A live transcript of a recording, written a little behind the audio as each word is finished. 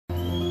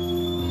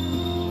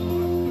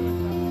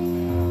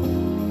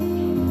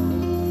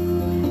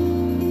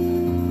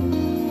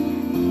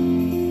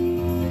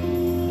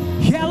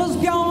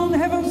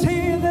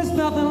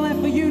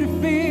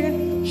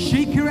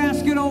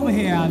over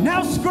here.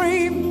 Now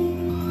scream.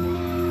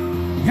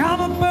 I'm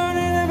a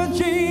burning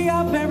effigy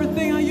of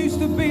everything I used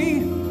to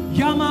be.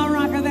 You're my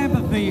rock of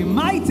empathy,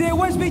 my dear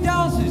wispy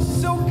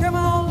dances. So come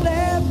on,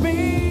 let me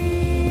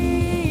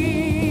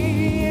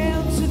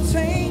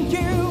entertain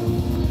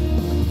you.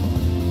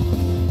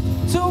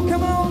 So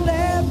come on,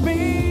 let me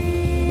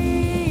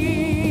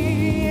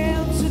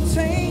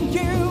entertain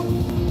you.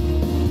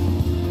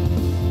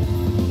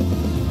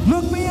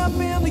 Look me up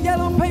in the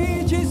yellow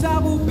pages. I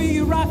will be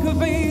your rock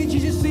of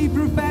ages. You see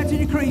through facts in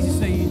your crazy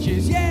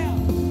stages, yeah.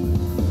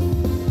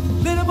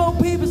 Little Bo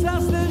Peepers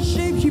lost their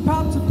sheep. She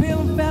popped a pill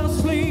and fell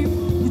asleep.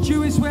 The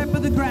dew is wet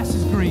but the grass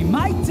is green,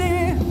 my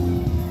dear.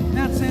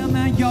 Now tell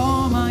me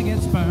your mind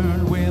gets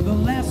burned with the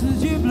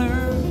lessons you've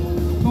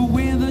learned, but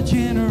with a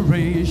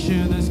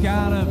generation that's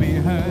gotta be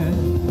heard.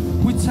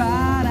 We're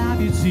tired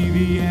of your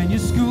TV and your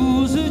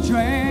school's a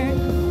drag.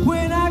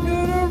 We're not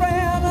good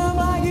around them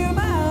like your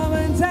mom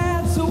and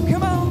dad. So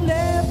come on,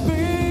 let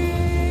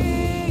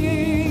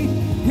me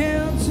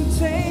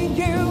entertain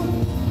you.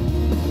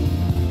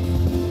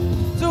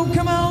 So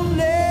come on,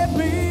 let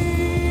me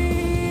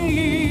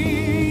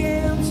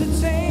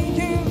entertain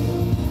you.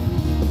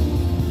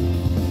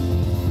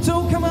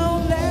 So come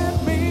on,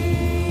 let me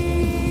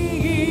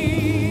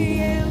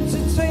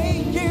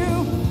entertain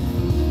you.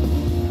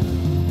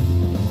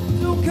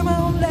 So come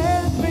on,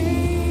 let me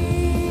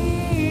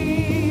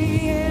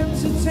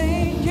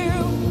entertain you.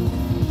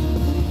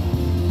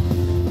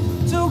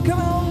 So come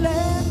on,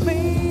 let me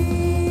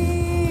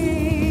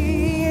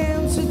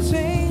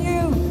entertain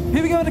you.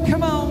 Here we go to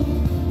come on.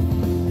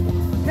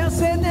 I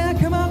said now,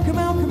 come on, come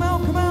on, come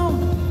on, come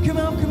on. Come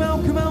on, come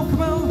on, come on,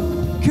 come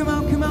on. Come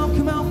on, come on,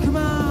 come on, come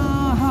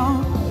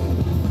on.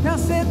 I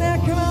said now,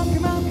 come on,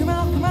 come on, come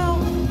on, come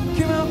on.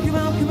 Come on, come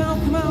on, come on,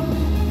 come on.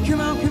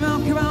 Come on, come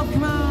on, come on,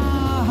 come on.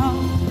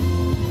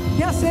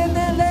 I said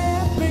now,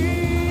 let me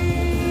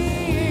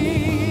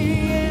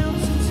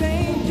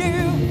entertain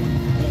you.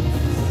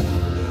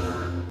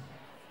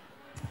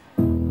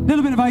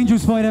 Little bit of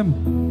angels for them.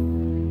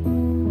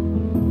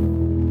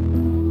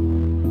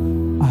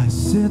 I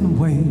sit and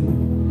wait.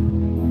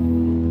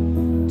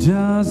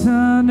 Does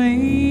an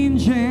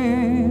angel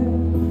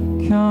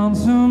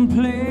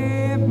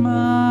contemplate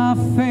my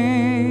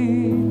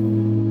fate?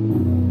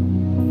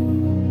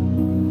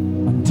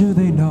 And do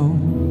they know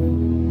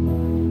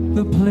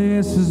the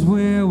places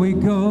where we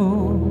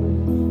go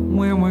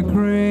when we're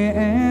gray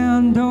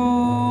and old?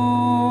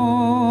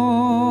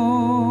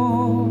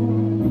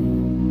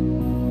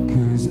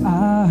 'Cause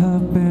I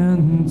have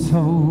been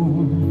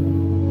told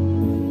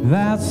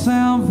that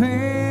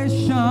salvation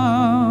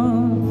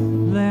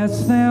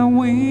lets their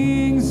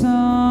wings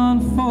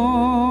unfold.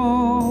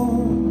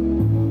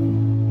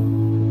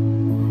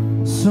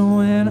 So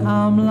when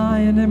I'm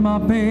lying in my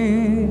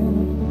bed,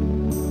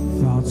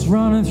 thoughts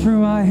running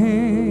through my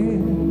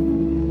head,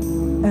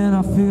 and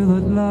I feel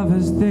that love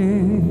is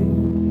dead,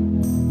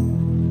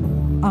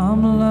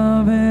 I'm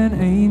loving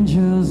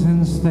angels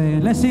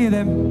instead. Let's hear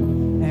them.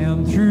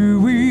 And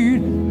through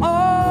it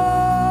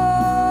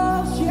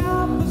all, she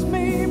offers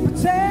me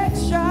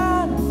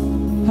protection,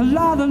 a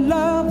lot of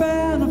love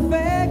and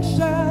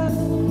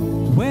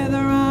affection, whether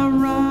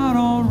I'm right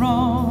or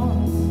wrong,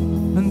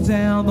 and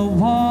down the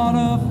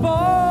waterfall,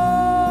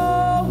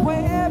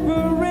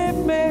 wherever it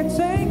may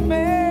take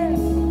me,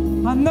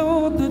 I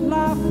know that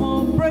life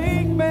won't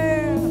break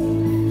me.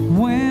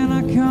 When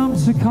I come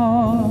to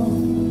call,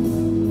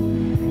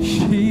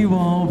 she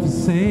won't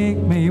forsake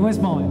me. Where's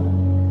mine?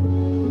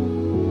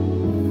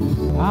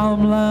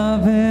 I'm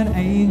loving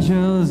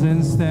angels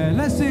instead.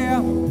 Let's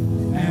hear.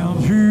 And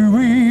through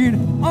it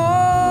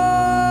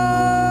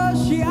all,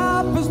 she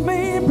offers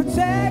me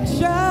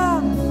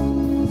protection,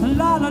 a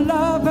lot of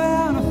love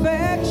and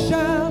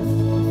affection,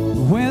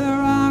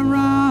 whether I'm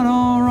right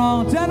or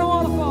wrong. Down the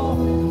waterfall,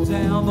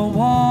 down the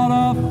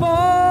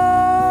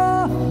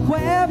waterfall,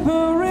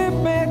 wherever it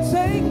may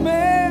take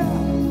me,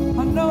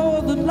 I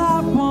know that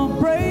life won't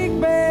break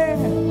me.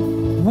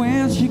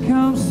 When she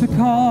comes to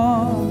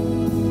call,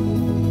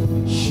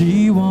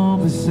 she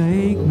won't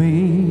forsake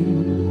me.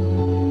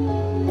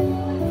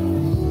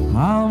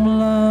 I'm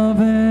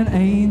loving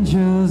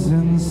angels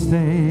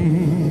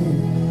instead.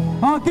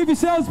 Oh, give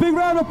yourselves a big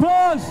round of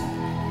applause.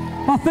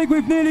 I think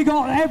we've nearly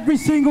got every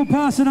single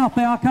person up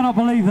there. I cannot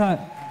believe that.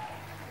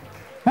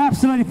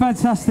 Absolutely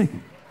fantastic.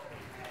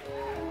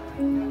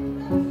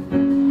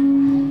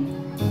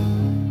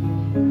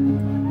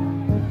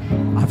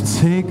 I've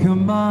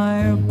taken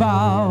my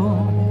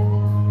bow,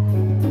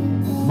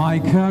 my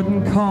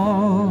curtain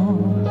call.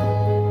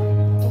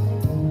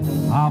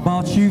 I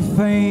bought you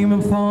fame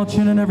and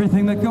fortune and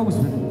everything that goes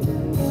with it.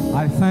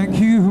 I thank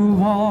you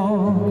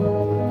all,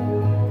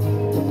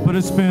 but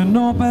it's been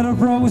no bed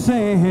of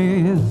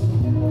roses,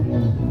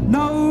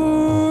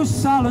 no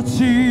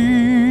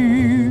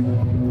solitude.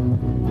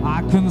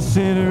 I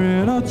consider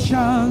it a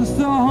chance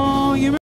to haunt you.